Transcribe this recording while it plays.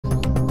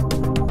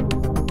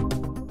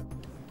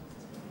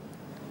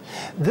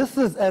This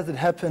is As It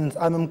Happens.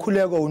 I'm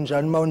Mkhuleko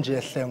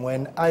Hlengwa,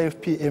 an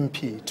IFP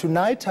MP.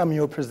 Tonight I'm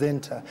your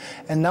presenter,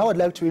 and now I'd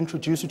like to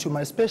introduce you to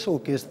my special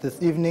guest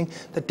this evening,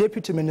 the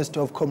Deputy Minister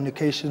of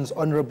Communications,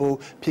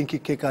 Honorable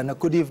Kekana.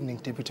 Good evening,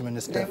 Deputy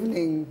Minister. Good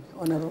evening,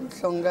 Honorable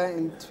Hlengwa,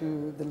 and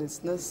to the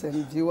listeners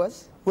and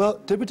viewers. Well,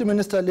 Deputy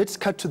Minister, let's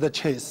cut to the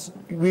chase.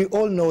 We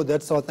all know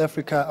that South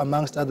Africa,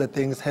 amongst other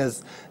things,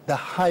 has the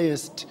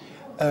highest,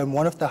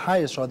 one of the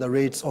highest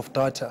rates of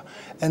data,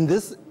 and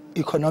this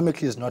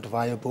economically is not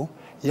viable.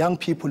 Young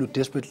people who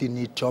desperately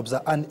need jobs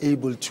are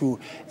unable to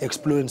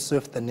explore and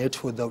surf the net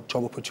for the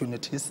job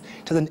opportunities.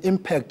 It has an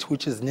impact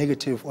which is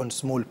negative on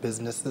small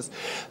businesses.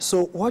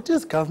 So what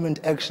is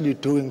government actually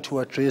doing to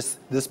address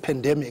this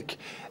pandemic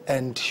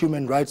and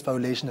human rights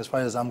violation, as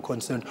far as I'm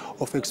concerned,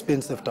 of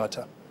expensive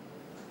data?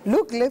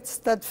 Look, let's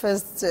start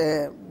first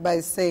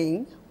by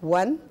saying,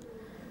 one,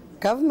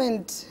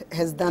 government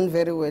has done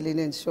very well in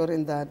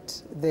ensuring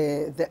that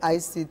the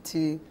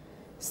ICT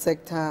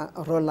sector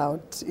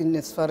rollout in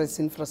as far as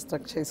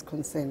infrastructure is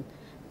concerned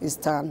is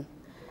done.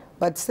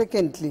 But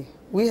secondly,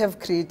 we have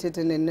created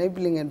an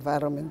enabling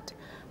environment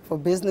for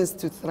business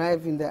to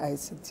thrive in the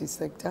ICT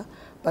sector,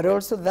 but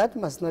also that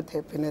must not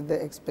happen at the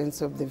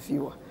expense of the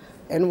viewer.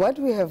 And what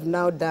we have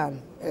now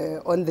done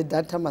on the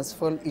data must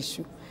fall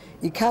issue,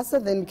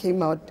 ICASA then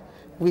came out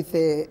with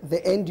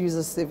the end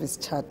user service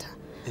charter,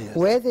 yes,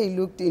 where they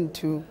looked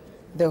into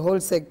the whole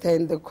sector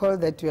and the call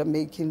that you are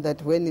making,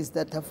 that when is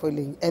data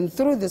falling. And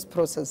through this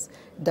process,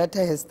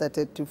 data has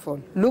started to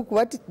fall. Look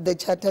what the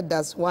charter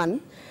does.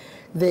 One,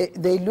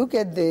 they look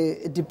at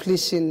the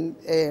depletion,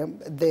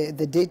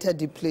 the data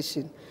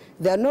depletion.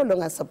 There are no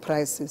longer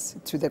surprises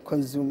to the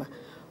consumer.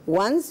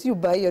 Once you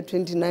buy your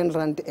 29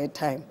 Rand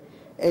airtime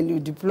and you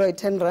deploy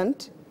 10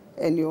 Rand,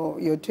 and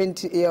your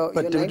 20,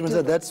 but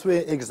that's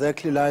where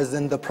exactly lies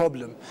in the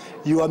problem.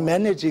 You are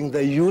managing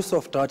the use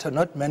of data,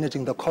 not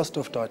managing the cost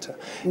of data.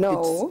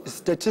 No.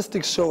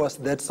 Statistics show us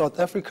that South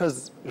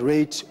Africa's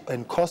rate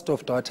and cost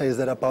of data is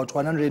at about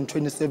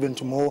 127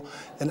 to more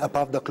than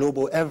above the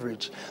global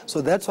average.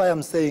 So that's why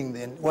I'm saying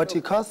then, what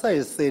ICASA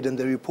has said in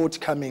the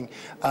report coming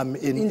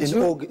in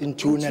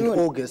June and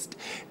August,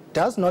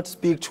 does not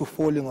speak to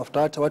falling of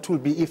data. What will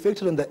be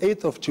effected on the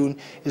 8th of June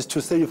is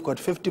to say you've got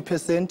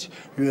 50%,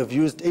 you have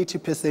used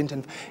 80%,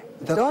 and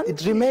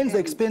it remains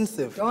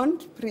expensive.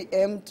 Don't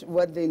preempt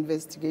what the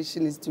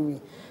investigation is doing.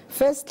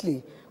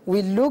 Firstly,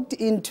 we looked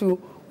into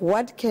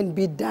what can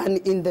be done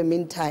in the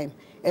meantime.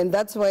 And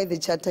that's why the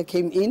charter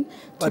came in,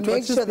 to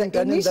make sure that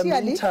initially, in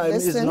the meantime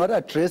is not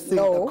addressing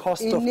the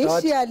cost of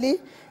data,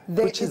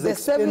 which is the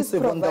service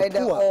provider,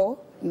 on the poor.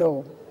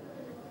 No,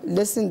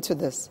 listen to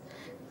this.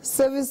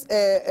 Service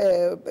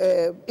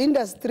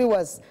industry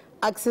was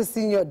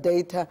accessing your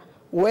data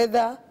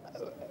whether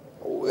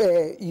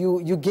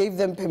you gave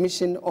them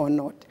permission or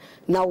not.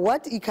 Now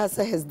what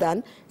ICASA has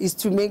done is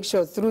to make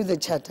sure through the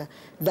charter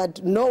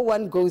that no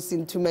one goes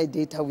into my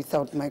data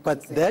without my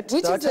consent. But that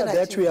data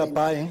that we are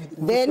buying,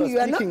 then you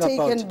are not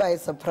taken by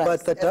surprise.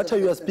 But the data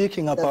you are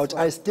speaking about,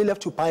 I still have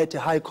to buy at a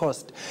high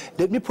cost.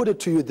 Let me put it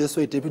to you this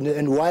way, Deputy,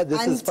 and why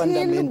this is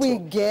fundamental. Until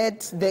we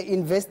get the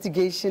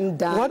investigation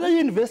done. What are you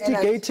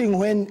investigating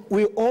when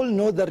we all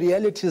know the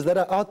realities that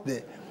are out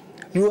there?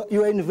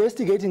 You are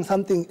investigating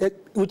something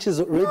which is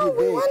already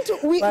there.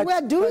 We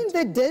are doing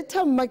the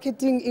data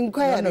marketing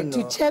inquiry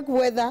to check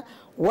whether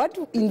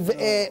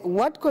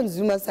what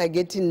consumers are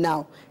getting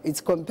now is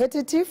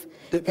competitive,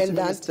 and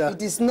that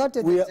it is not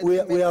a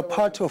we are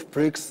part of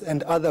BRICS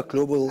and other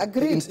global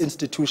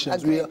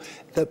institutions.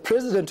 The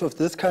president of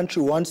this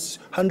country wants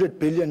 100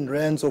 billion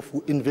rands of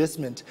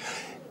investment,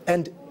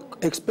 and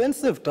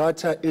expensive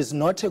data is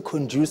not a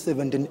conducive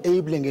and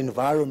enabling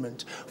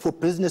environment for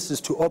businesses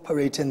to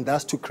operate and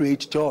thus to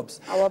create jobs.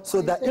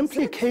 So the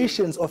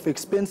implications of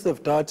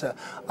expensive data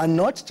are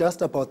not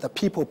just about the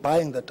people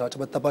buying the data,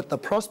 but about the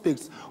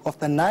prospects of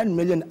the 9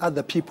 million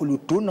other people who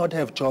do not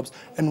have jobs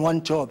and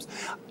want jobs.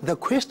 The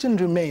question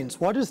remains,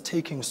 what is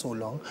taking so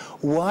long?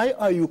 Why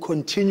are you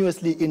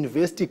continuously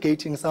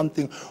investigating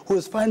something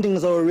whose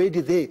findings are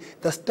already there?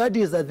 The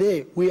studies are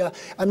there.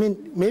 I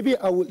mean, maybe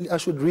I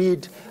should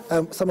read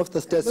some of the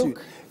stats.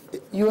 Look,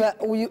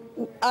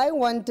 I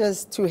want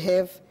us to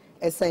have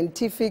a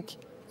scientific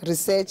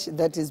research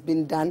that has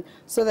been done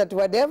so that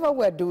whatever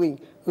we're doing,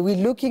 we're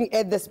looking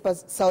at the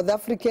South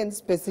African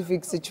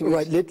specific situation.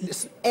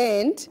 Right,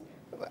 and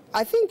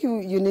I think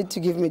you need to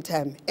give me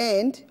time.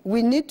 And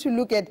we need to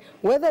look at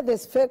whether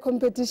there's fair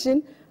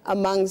competition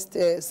amongst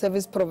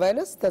service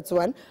providers, that's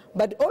one,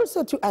 but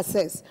also to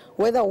assess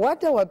whether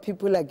what our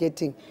people are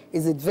getting,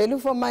 is it value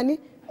for money,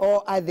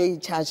 or are they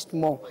charged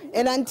more?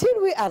 And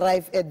until we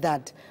arrive at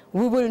that,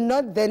 we will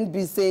not then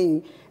be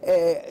saying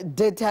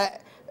data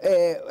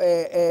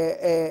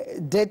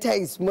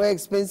is more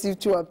expensive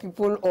to our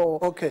people, or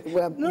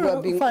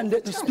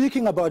fine.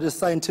 Speaking about a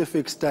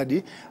scientific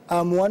study,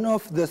 one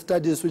of the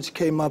studies which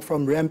came up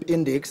from RAMP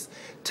Index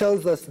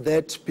tells us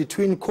that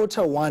between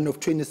Q1 of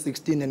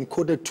 2016 and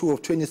Q2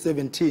 of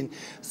 2017,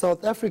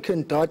 South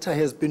African data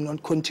has been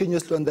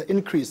continuously on the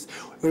increase.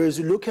 Whereas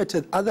you look at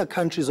other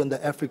countries on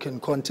the African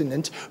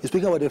continent, we're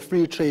speaking about a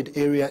free trade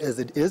area as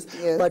it is,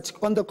 yes. but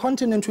on the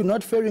continent we're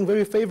not faring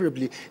very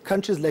favorably.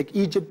 Countries like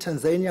Egypt,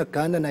 Tanzania,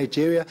 Ghana,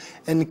 Nigeria,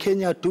 and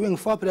Kenya are doing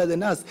far better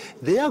than us.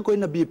 They are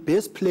going to be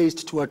best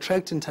placed to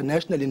attract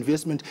international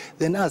investment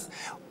than us.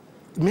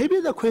 Maybe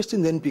the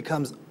question then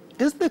becomes,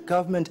 is the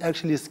government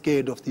actually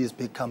scared of these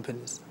big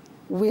companies?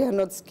 We are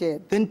not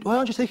scared. Then why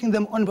aren't you taking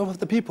them on behalf of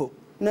the people?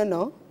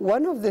 No.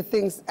 One of the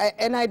things,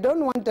 and I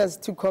don't want us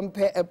to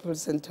compare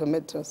apples and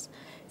tomatoes.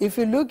 If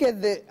you look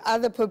at the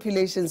other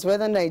populations,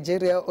 whether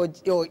Nigeria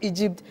or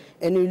Egypt,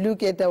 and you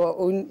look at our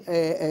own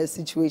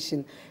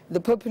situation,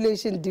 the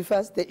population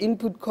differs, the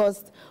input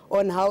cost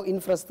on how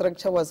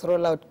infrastructure was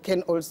rolled out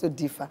can also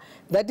differ.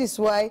 That is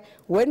why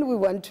when we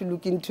want to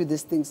look into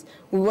these things,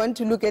 we want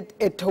to look at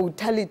a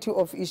totality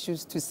of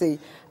issues to say,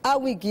 are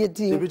we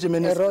getting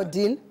a raw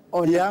deal?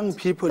 Young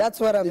people,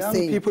 that's what I'm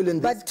saying. Young people in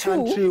this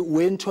country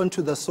went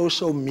onto the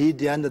social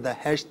media under the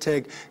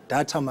hashtag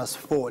data must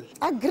fall.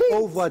 Agreed.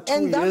 Over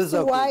 2 years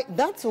ago.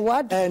 That's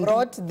what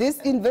brought this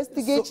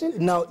investigation. So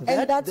now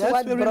that's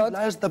what brought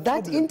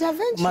that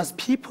intervention. Must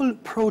people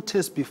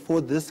protest before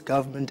this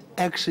government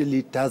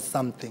actually does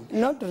something?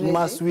 Not really.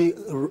 Must we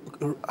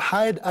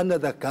hide under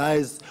the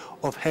guise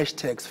of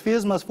hashtags?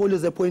 Fees must fall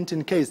is a point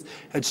in case.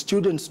 Had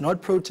students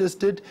not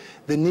protested,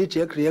 the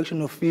knee-jerk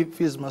reaction of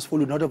fees must fall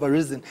would not have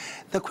arisen.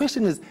 The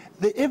question is,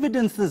 the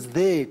evidence is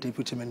there,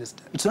 Deputy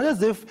Minister. It's not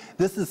as if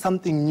this is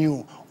something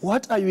new.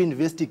 What are you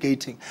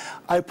investigating?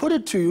 I put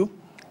it to you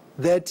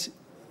that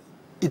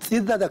it's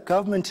either the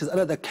government is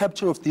under the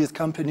capture of these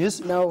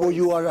companies or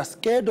you are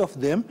scared of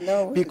them,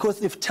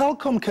 because if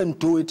Telkom can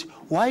do it,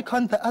 why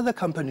can't the other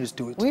companies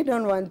do it? We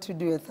don't want to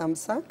do a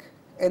thumbsuck.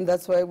 And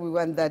that's why we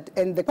want that.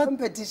 And the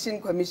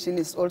Competition Commission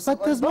is also.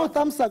 But there's no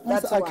thumbsuck.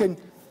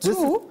 This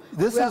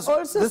is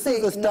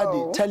a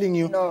study telling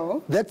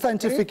you that's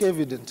scientific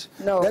evidence.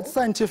 That's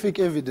scientific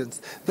evidence.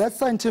 That's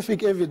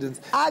scientific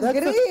evidence.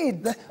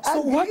 Agreed.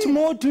 So what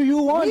more do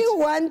you want? We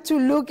want to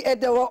look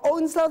at our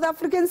own South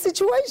African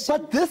situation.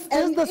 But this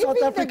is the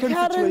South African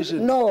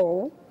situation.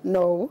 No.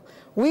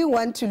 We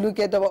want to look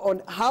at our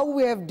own, how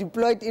we have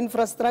deployed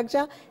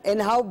infrastructure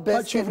and how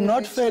best. But you've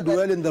not fared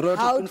well in the road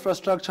of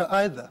infrastructure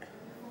either.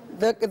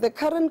 The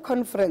current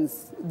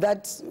conference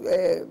that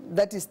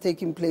is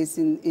taking place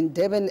in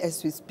Durban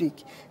as we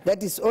speak,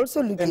 that is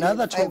also looking at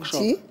 5G. Talk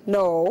shop?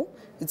 No,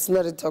 it's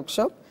not a talk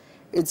shop.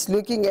 It's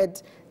looking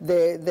at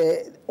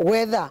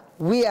whether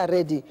we are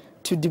ready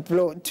to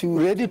deploy,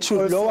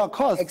 lower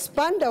costs,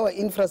 expand our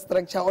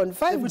infrastructure on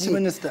 5G. Deputy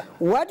Minister.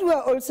 What we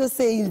are also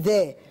saying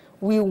there,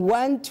 we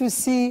want to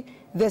see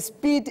the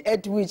speed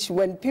at which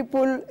when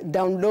people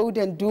download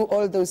and do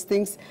all those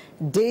things,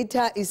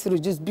 data is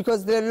reduced.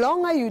 Because the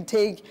longer you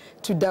take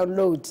to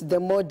download, the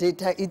more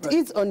data it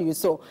is on you.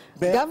 So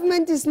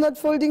government is not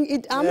folding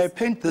its arms.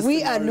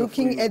 We are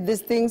looking at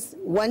these things,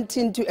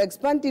 wanting to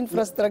expand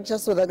infrastructure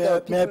so that our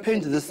people. May I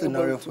paint this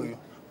scenario for you?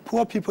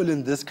 Poor people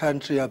in this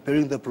country are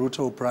bearing the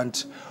brutal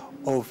brunt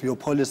of your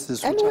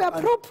policies. And we are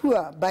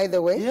pro-poor, by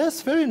the way.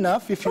 Yes, fair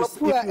enough, if you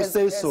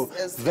say so.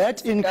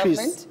 VAT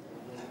increase.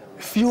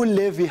 Fuel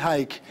levy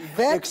hike,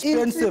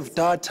 expensive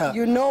data.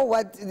 You know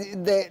what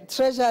the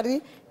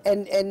Treasury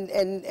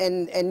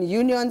and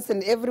unions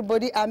and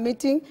everybody are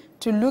meeting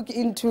to look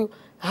into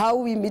how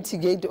we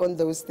mitigate on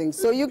those things.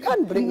 So you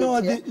can't bring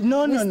it here.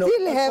 No.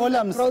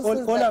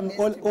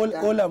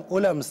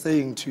 All I'm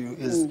saying to you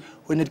is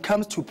when it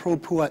comes to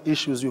pro-poor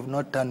issues, you've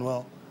not done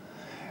well.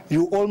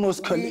 You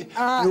almost collapsed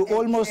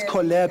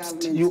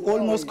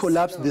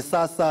the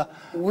SASSA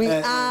We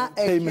are a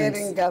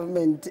caring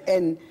government,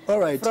 and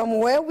from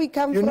where we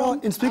come from... You know,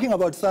 in speaking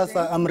about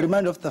SASSA, I'm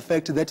reminded of the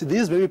fact that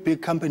these very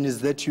big companies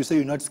that you say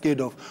you're not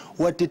scared of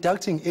were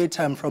deducting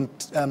airtime from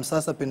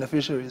SASSA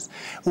beneficiaries.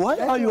 Why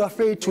are you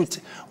afraid to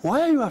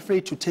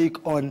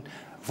take on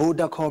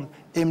Vodacom,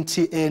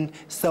 MTN,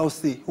 Cell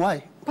C?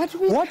 Why? But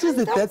what is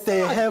it that they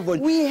have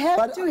on? We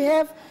have to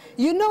have...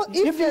 You know,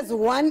 if there's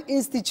one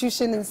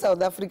institution in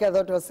South Africa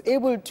that was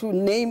able to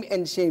name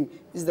and shame,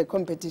 is the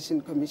Competition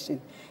Commission.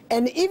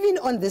 And even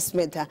on this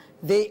matter,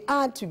 they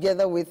are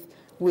together with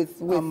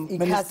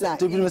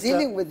ICASA in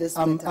dealing with this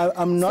matter.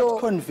 I'm not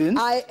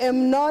convinced. I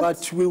am not.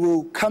 But we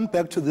will come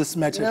back to this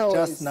matter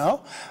just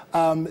now.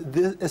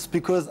 This is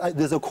because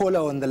there's a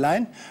caller on the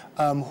line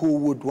who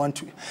would want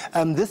to.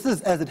 This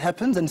is As It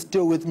Happens, and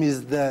still with me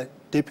is the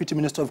Deputy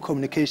Minister of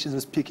Communications,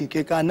 Ms.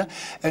 Kekana,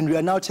 and we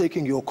are now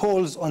taking your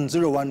calls on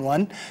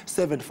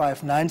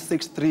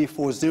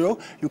 011-759-6340.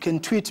 You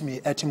can tweet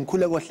me at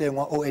Mkhuleko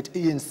Hlengwa or at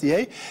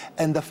eNCA,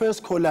 and the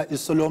first caller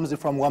is Solomzi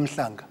from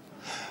Wamhlanga.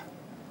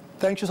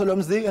 Thank you,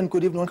 Solomzi, and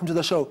good evening. Welcome to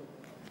the show.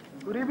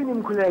 Good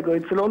evening, Mkhuleko.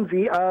 It's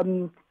Solomzi.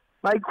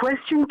 My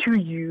question to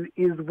you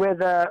is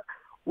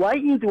why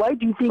do you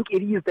think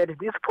it is that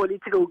these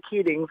political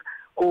killings,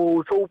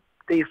 or so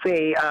they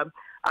say,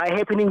 are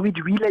happening with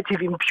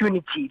relative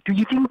impunity? Do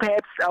you think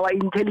perhaps our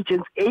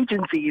intelligence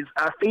agencies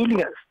are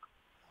failing us?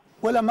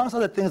 Well, amongst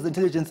other things, the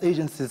intelligence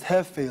agencies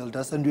have failed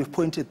us, and we've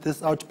pointed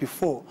this out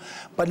before.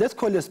 But let's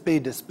call a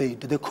spade a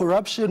spade. The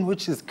corruption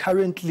which is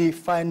currently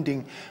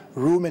finding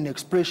room and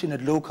expression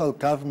at local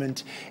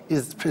government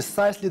is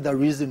precisely the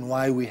reason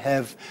why we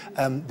have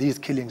these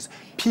killings.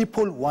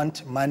 People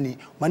want money,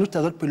 money which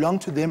does not belong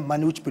to them,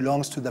 money which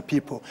belongs to the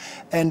people.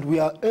 And we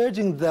are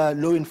urging the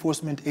law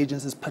enforcement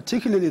agencies,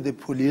 particularly the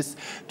police,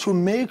 to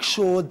make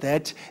sure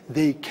that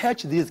they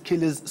catch these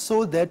killers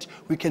so that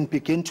we can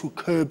begin to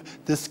curb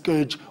the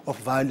scourge of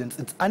violence.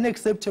 It's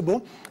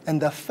unacceptable,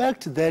 and the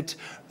fact that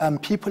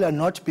people are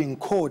not being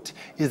caught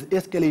is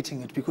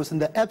escalating it, because in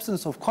the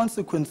absence of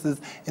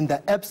consequences, in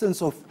the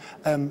absence of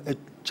a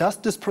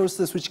justice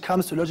process which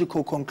comes to a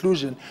logical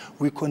conclusion,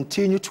 we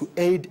continue to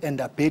aid and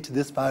abet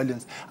this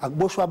violence.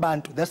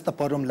 That's the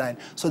bottom line,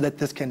 so that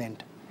this can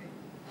end.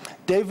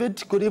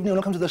 David, good evening,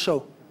 welcome to the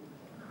show.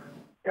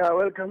 Yeah,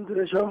 welcome to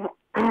the show.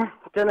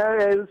 Can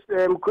I,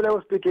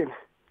 Mkhuleko speaking?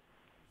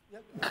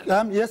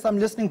 Yes, I'm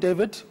listening,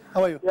 David.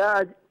 How are you?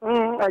 Yeah,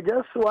 I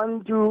just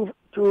want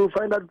to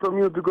find out from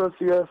you, because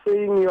you are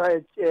saying you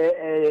are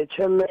a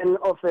chairman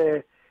of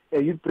a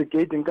youth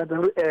brigade in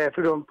Kekana,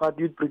 Freedom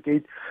Party Youth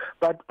Brigade,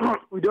 but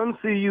we don't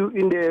see you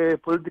in the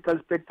political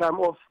spectrum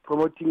of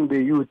promoting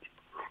the youth.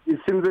 It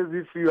seems as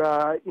if you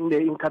are in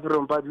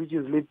Kekana Party, which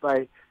is led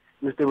by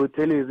Mr.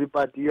 Botele's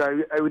party.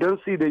 We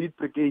don't see the youth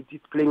brigade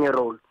playing a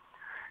role.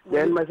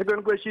 Then my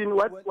second question: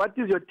 what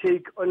is your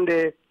take on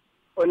the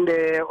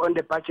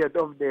budget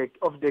of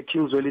the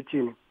King's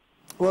Wellington?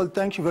 Well,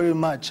 thank you very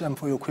much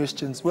for your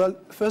questions. Well,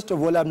 first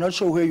of all, I'm not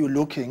sure where you're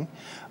looking.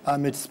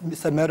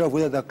 It's a matter of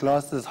whether the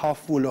glass is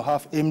half full or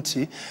half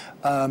empty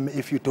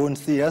if you don't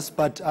see us.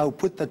 But I'll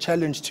put the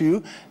challenge to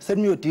you.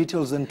 Send me your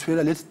details on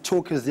Twitter. Let's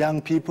talk as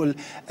young people,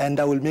 and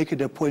I will make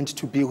it a point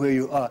to be where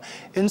you are.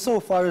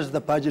 Insofar as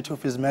the budget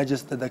of His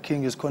Majesty the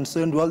King is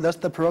concerned, well, that's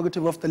the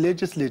prerogative of the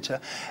legislature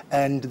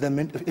and the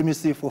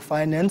MEC for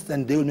Finance,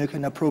 and they will make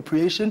an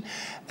appropriation.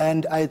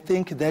 And I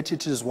think that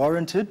it is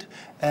warranted.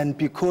 And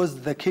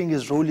because the King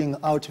is rolling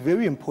out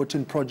very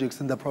important projects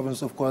in the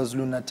province of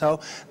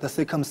KwaZulu-Natal, the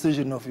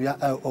circumcision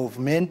of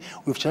men,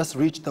 we've just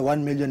reached the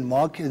 1 million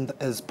mark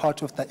as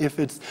part of the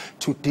efforts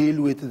to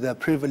deal with the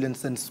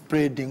prevalence and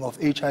spreading of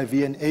HIV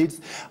and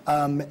AIDS.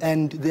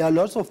 And there are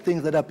lots of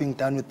things that are being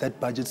done with that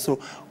budget. So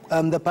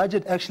the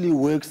budget actually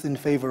works in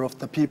favor of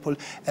the people,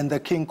 and the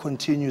King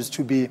continues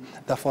to be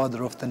the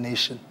father of the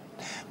nation.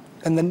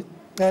 And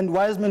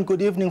Wiseman,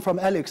 good evening from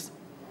Alex.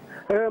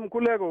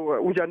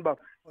 Mkhuleko, unjani?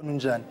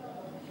 Unjani?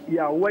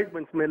 Yeah,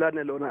 Wiseman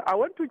Smelane Lona. I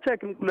want to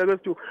check,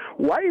 Mkhuleko, to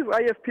why is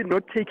IFP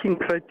not taking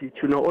credit,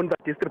 on the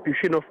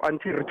distribution of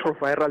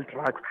antiretroviral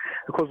drugs?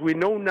 Because we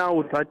know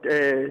now that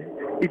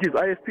it is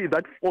IFP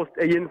that forced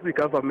ANC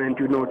government,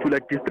 to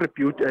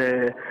distribute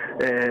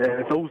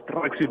those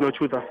drugs,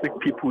 to the sick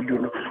people,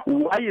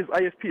 Why is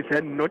IFP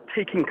then not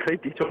taking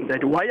credit on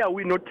that? Why are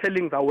we not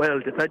telling the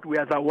world that we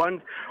are the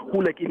ones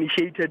who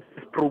initiated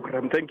this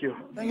program? Thank you.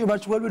 Thank you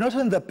much. Well, we're not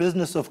in the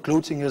business of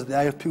gloating as the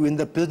IFP. We're in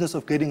the business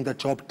of getting the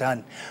job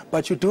done.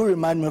 But you do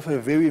remind me of a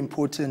very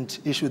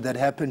important issue that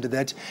happened,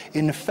 that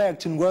in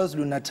fact in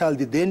KwaZulu-Natal,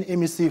 the then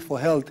MEC for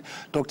Health,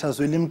 Dr.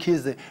 Zweli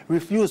Mkhize,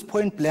 refused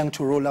point blank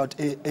to roll out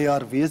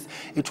ARVs.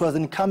 It was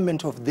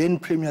incumbent of then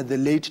Premier, the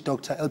late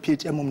Dr. MP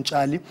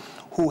Mkhuleko,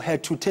 who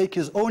had to take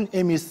his own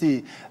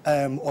MEC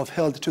of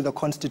Health to the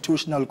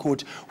Constitutional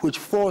Court, which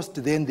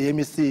forced then the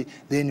MEC,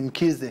 then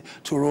Mkhize,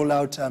 to roll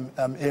out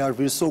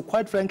ARVs. So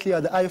quite frankly,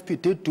 the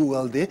IFP did do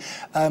well there,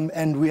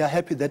 and we are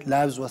happy that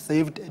lives were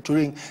saved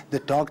during the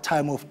dark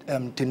time of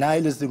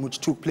denialism which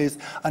took place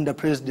under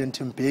President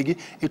Mbeki.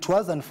 It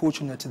was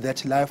unfortunate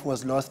that life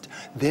was lost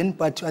then,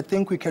 but I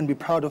think we can be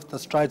proud of the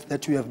strides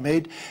that we have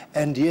made,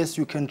 and yes,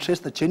 you can trace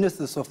the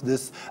genesis of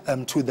this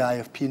to the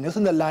IFP. Next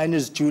on the line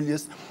is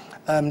Julius,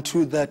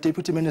 to the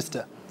Deputy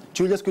Minister.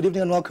 Julius, good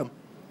evening and welcome.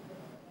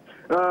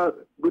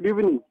 Good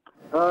evening.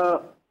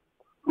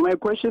 My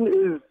question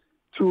is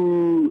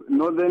to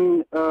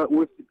Northern,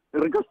 with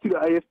regards to the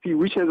IFP,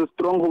 which has a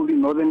stronghold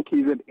in Northern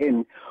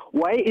KZN.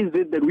 Why is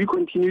it that we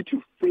continue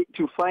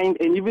to find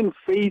and even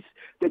face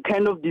the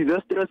kind of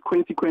disastrous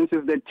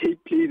consequences that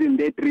take place in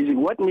that region?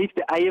 What makes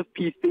the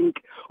IFP think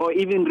or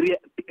even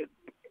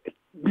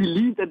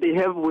believe that they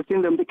have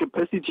within them the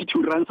capacity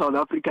to run South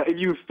Africa if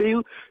you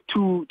fail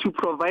to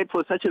provide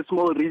for such a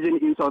small region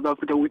in South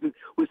Africa with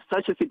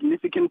such a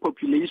significant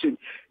population?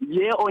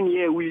 Year on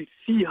year, we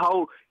see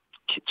how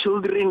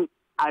children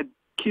are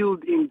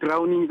killed in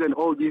drownings and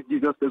all these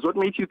disasters. What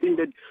makes you think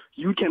that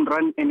you can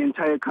run an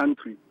entire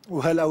country?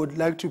 Well, I would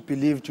like to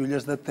believe,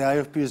 Julius, that the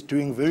IFP is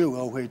doing very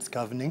well where it's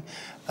governing,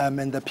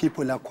 and the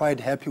people are quite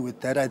happy with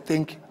that. I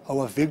think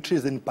our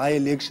victories in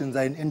by-elections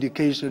are an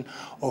indication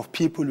of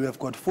people who have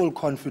got full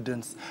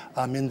confidence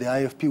in the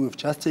IFP. We've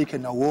just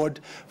taken an award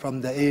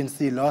from the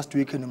ANC last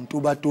week in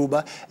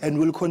Mtuba, and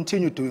we'll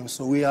continue doing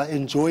so. We are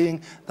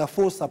enjoying the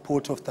full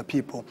support of the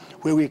people.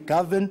 Where we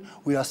govern,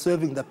 we are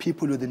serving the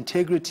people with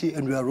integrity,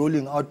 and we are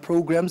rolling out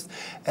programs,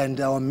 and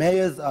our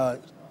mayors are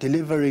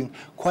delivering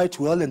quite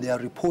well, and they are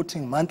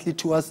reporting monthly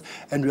to us,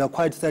 and we are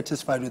quite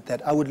satisfied with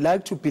that. I would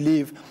like to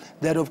believe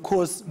that, of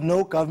course,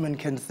 no government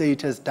can say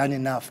it has done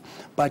enough.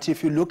 But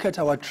if you look at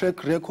our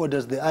track record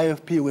as the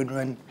IFP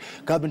when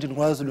government in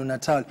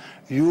KwaZulu-Natal,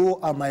 you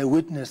are my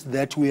witness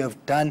that we have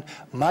done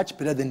much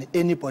better than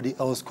anybody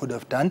else could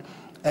have done,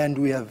 and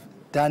we have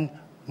done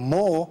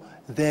more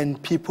than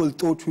people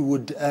thought we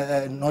would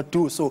not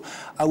do. So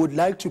I would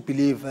like to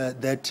believe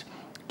that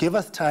give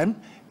us time,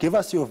 give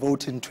us your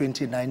vote in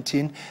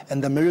 2019,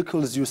 and the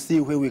miracles you see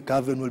where we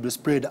govern will be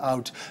spread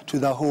out to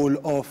the whole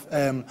of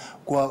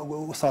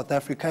South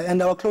Africa.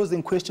 And our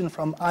closing question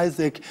from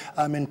Isaac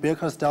in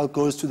Bakersdale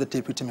goes to the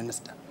Deputy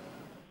Minister.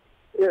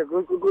 Yeah,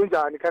 good.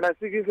 Can I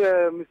speak with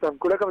Mr.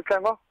 Mkhuleko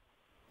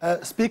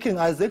Hlengwa? Speaking,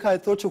 Isaac, I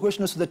thought your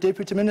question was to the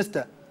Deputy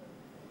Minister.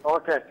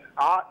 Okay.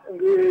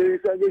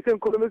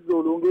 Ngisengikhuluma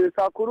isiZulu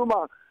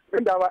ngisakhuluma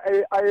indaba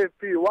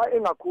IFP why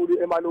engakhuli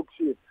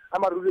emalokishini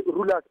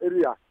ama-rural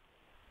areas.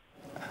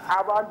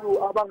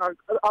 Abantu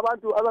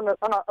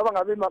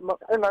abangabi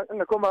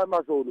engekho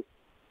maZulu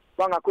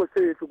bangakho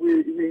safe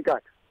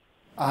kwi-inkatha.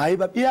 Hayi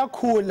baba,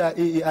 iyakhula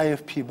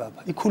i-IFP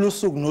baba, ikhula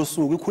usuku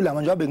nosuku, ikhula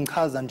manje wabe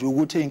ngichaza nje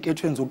ukuthi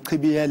ey'nkethweni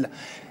zokuchibiyela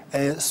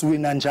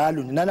siwina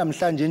njalo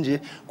nanamhlanje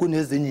nje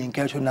kunezinye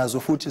izinketho nazo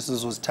futhi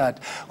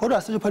sizozithatha.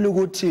 Kodwa sisho phela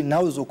ukuthi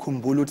nawe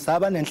uzokhumbula ukuthi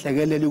saba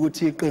nenhlekelelo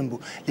ukuthi iqembu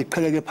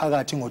liqhekeke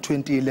phakathi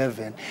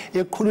ngo-2011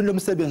 ekukhulula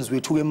umsebenzi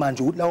wethu ke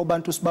manje ukuthi lawo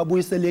bantu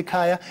sibabuyisele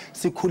ekhaya,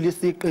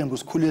 sikhulise iqembu,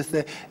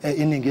 sikhulise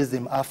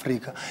iningizimu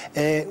Afrika.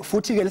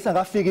 Futhi ke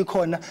lesingafika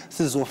ikhona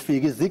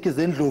sizofika, izigi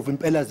zendlovu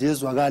impela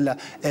ziyezwakala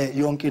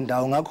yonke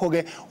indawo. Ngakho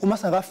ke uma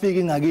singafika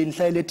ingakini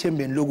hlayele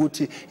ethembeni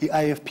lokuthi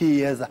i-IFP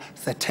yeza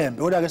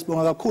September. Kodwa ke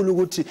sibonga kakhulu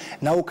ukuthi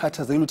nawe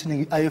ukhathazekile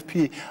ukuthi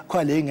i-IFP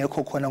kwale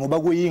ingekho khona ngoba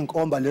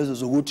kuyinkomba lezo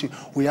zokuthi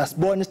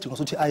uyasibona isidingo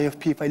sokuthi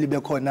i-IFP fanele ibe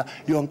khona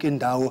yonke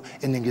indawo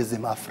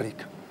eningizimu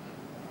Afrika.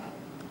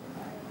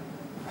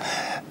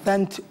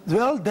 And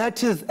well,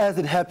 that is as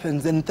it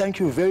happens, and thank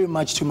you very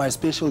much to my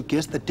special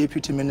guest, the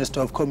Deputy Minister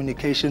of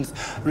Communications.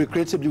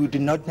 Regrettably, we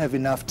did not have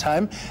enough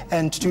time.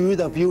 And to you,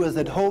 the viewers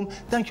at home,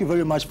 thank you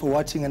very much for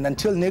watching, and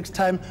until next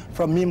time,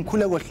 from me,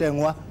 Mkhuleko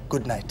Hlengwa,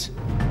 good night.